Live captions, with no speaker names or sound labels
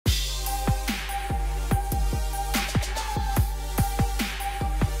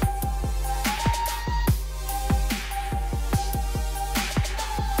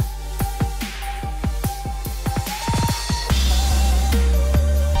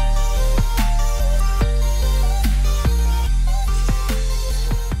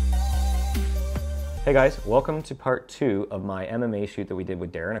Hey guys, welcome to part 2 of my MMA shoot that we did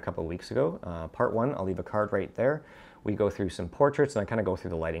with Darren a couple of weeks ago. Part 1, I'll leave a card right there. We go through some portraits and I kind of go through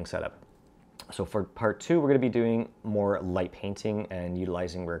the lighting setup. So for part 2, we're going to be doing more light painting and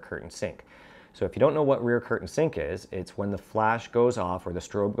utilizing rear curtain sync. So if you don't know what rear curtain sync is, it's when the flash goes off or the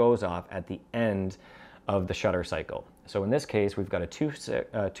strobe goes off at the end of the shutter cycle. So in this case, we've got a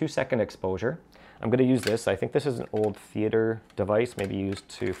 2-second exposure. I'm going to use this. I think this is an old theater device, maybe used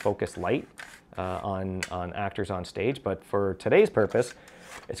to focus light on actors on stage, but for today's purpose,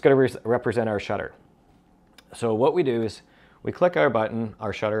 it's going to represent our shutter. So what we do is we click our button,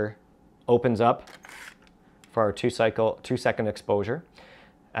 our shutter opens up for our 2-second exposure.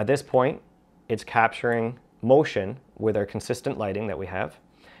 At this point, it's capturing motion with our consistent lighting that we have.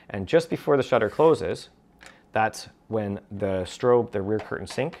 And just before the shutter closes, that's when the strobe, the rear curtain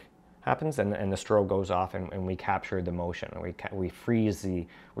sync happens, and the strobe goes off, and we capture the motion. We freeze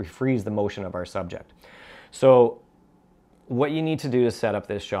the motion of our subject. So what you need to do to set up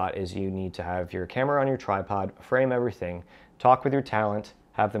this shot is you need to have your camera on your tripod, frame everything, talk with your talent,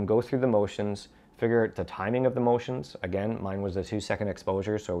 have them go through the motions, figure out the timing of the motions. Again, mine was a 2-second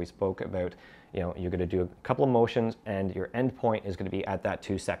exposure, so we spoke about, you're going to do a couple of motions and your end point is going to be at that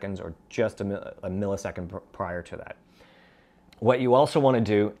 2 seconds or just a millisecond prior to that. What you also want to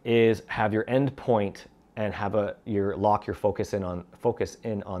do is have your end point and have lock your focus in on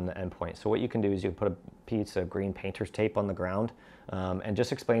the end point. So what you can do is you put a piece of green painter's tape on the ground and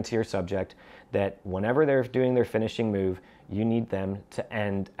just explain to your subject that whenever they're doing their finishing move, you need them to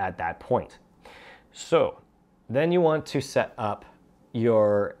end at that point. So then you want to set up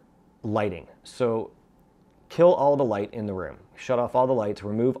your lighting. So kill all the light in the room, shut off all the lights,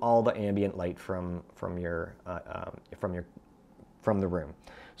 remove all the ambient light from the room.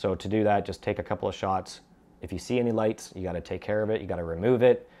 So to do that, just take a couple of shots. If you see any lights, you got to take care of it. You got to remove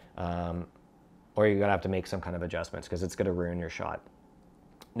it, or you're gonna have to make some kind of adjustments because it's going to ruin your shot.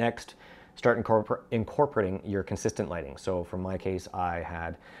 Next, start incorporating your consistent lighting. So for my case, I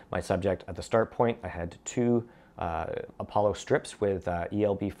had my subject at the start point. I had 2 Apollo strips with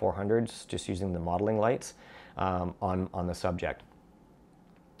ELB 400s, just using the modeling lights on the subject.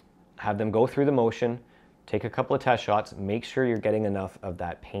 Have them go through the motion, take a couple of test shots, make sure you're getting enough of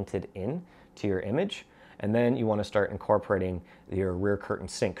that painted in to your image, and then you want to start incorporating your rear curtain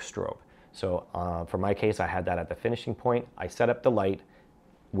sync strobe. So for my case, I had that at the finishing point. I set up the light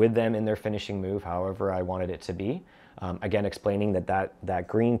with them in their finishing move, however I wanted it to be. Again, explaining that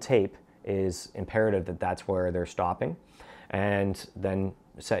green tape is imperative that that's where they're stopping, and then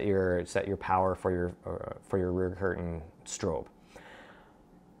set your power for your rear curtain strobe.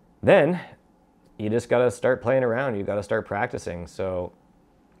 Then you just got to start playing around. You got to start practicing. So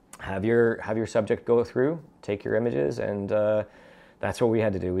have your subject go through, take your images, and that's what we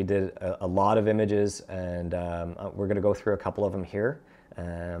had to do. We did a lot of images, and we're going to go through a couple of them here.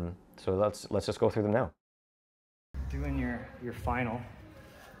 So let's just go through them now. Doing your final,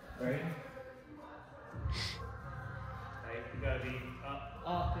 right? You gotta be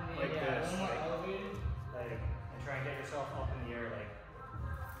up in the air, this, and try and get yourself up in the air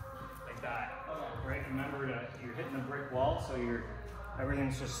like that. Okay. Right? Remember you're hitting a brick wall, so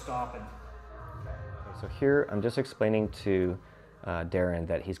everything's just stopping. Okay, so here I'm just explaining to Darren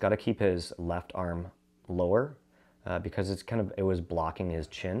that he's got to keep his left arm lower because it was blocking his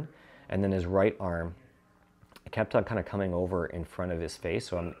chin, and then his right arm kept on kind of coming over in front of his face.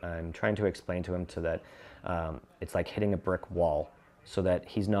 So I'm trying to explain to him that it's like hitting a brick wall, so that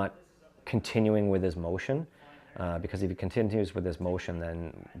he's not continuing with his motion, because if he continues with his motion,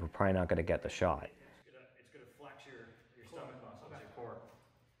 then we're probably not going to get the shot. It's going to flex your stomach muscles, your core.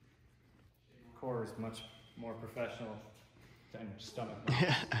 Core is much more professional than stomach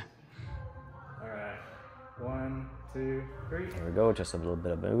muscles. All right, 1, 2, 3. There we go, just a little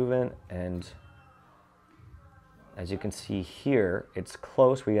bit of movement, and as you can see here, it's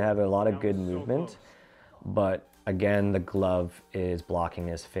close. We have a lot of good movement, but again, the glove is blocking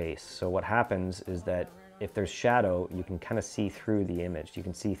his face. So what happens is that if there's shadow, you can kind of see through the image. You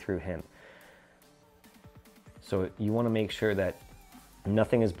can see through him. So you want to make sure that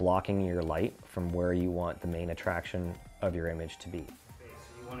nothing is blocking your light from where you want the main attraction of your image to be.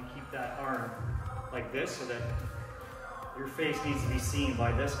 So you want to keep that arm like this so that your face needs to be seen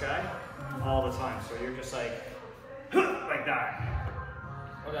by this guy all the time. So you're just like that.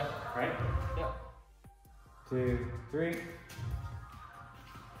 Okay. Right? Yeah. 2, 3.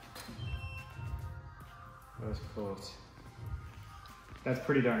 That was close. That's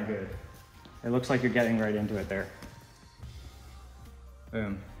pretty darn good. It looks like you're getting right into it there.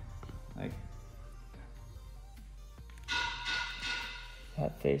 Boom. Like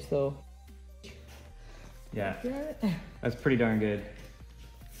That face though. Yeah, that's pretty darn good.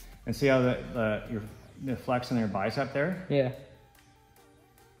 And see how the flex in their bicep there? Yeah.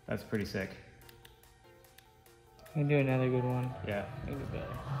 That's pretty sick. We can do another good one. Yeah. We can do better.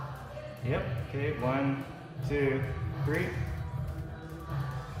 Yep. Okay. 1, 2, 3.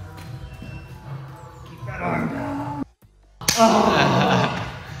 Keep that arm down.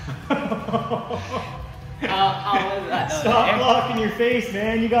 How was that? Stop blocking your face,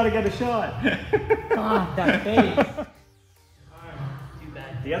 man. You gotta get a shot. Ah, that face. Too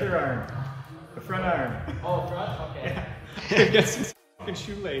bad. The other arm. The front arm. Oh, front? Okay. Yeah. Get some fucking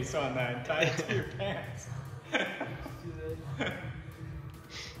shoelace on that and tie it to your pants.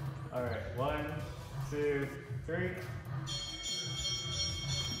 All right. 1, 2, 3.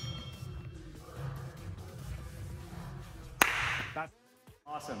 That's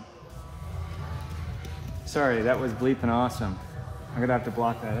awesome. Sorry, that was bleeping awesome. I'm gonna have to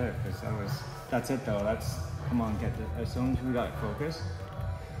block that out because that's it though. Come on, get it. As soon as we got focus.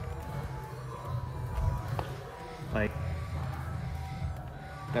 Like,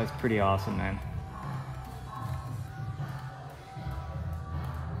 that's pretty awesome, man.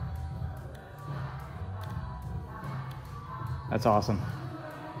 That's awesome.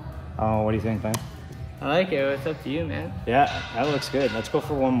 Oh, what do you think, man? I like it. It's up to you, man. Yeah, that looks good. Let's go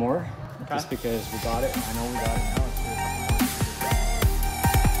for one more. Okay. Just because we got it. I know we got it now. Let's do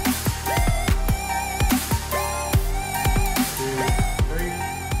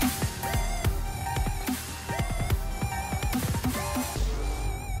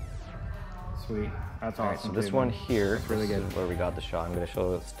it. Sweet. That's awesome. All right, so this too, one man. here, That's really good. is where we got the shot. I'm going to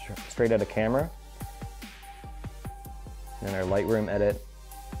show it straight out of camera. Then our Lightroom edit,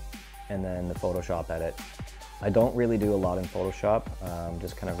 and then the Photoshop edit. I don't really do a lot in Photoshop,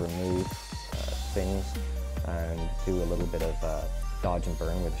 just kind of remove things and do a little bit of dodge and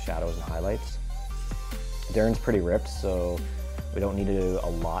burn with the shadows and highlights. Darren's pretty ripped, so we don't need to do a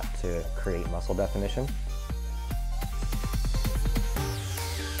lot to create muscle definition.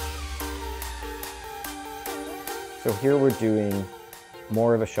 So here we're doing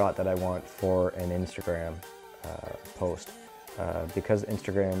more of a shot that I want for an Instagram post. Because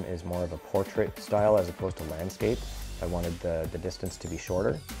Instagram is more of a portrait style as opposed to landscape, I wanted the distance to be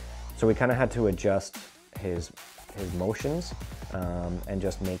shorter. So we kind of had to adjust his motions and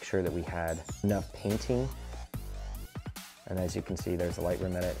just make sure that we had enough painting. And as you can see, there's the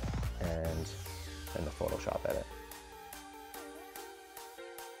Lightroom edit and then the Photoshop edit.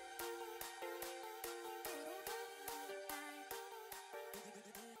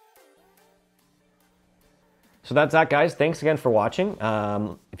 So that's that, guys. Thanks again for watching. If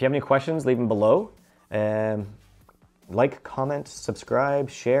you have any questions, leave them below. Like, comment, subscribe,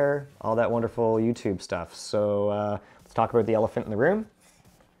 share, all that wonderful YouTube stuff. So let's talk about the elephant in the room.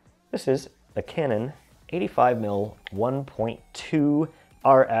 This is the Canon 85mm 1.2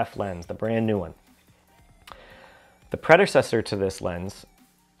 RF lens, the brand new one. The predecessor to this lens,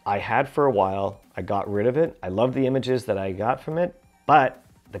 I had for a while. I got rid of it. I love the images that I got from it, but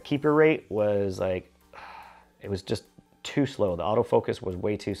the keeper rate was like, it was just too slow. The autofocus was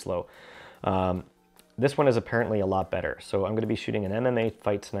way too slow. This one is apparently a lot better. So I'm gonna be shooting an MMA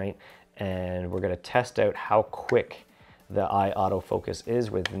fight tonight, and we're gonna test out how quick the eye autofocus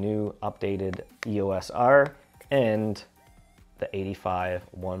is with the new updated EOS R and the 85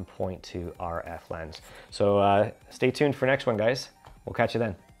 1.2 RF lens. So stay tuned for next one, guys. We'll catch you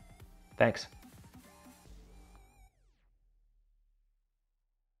then. Thanks.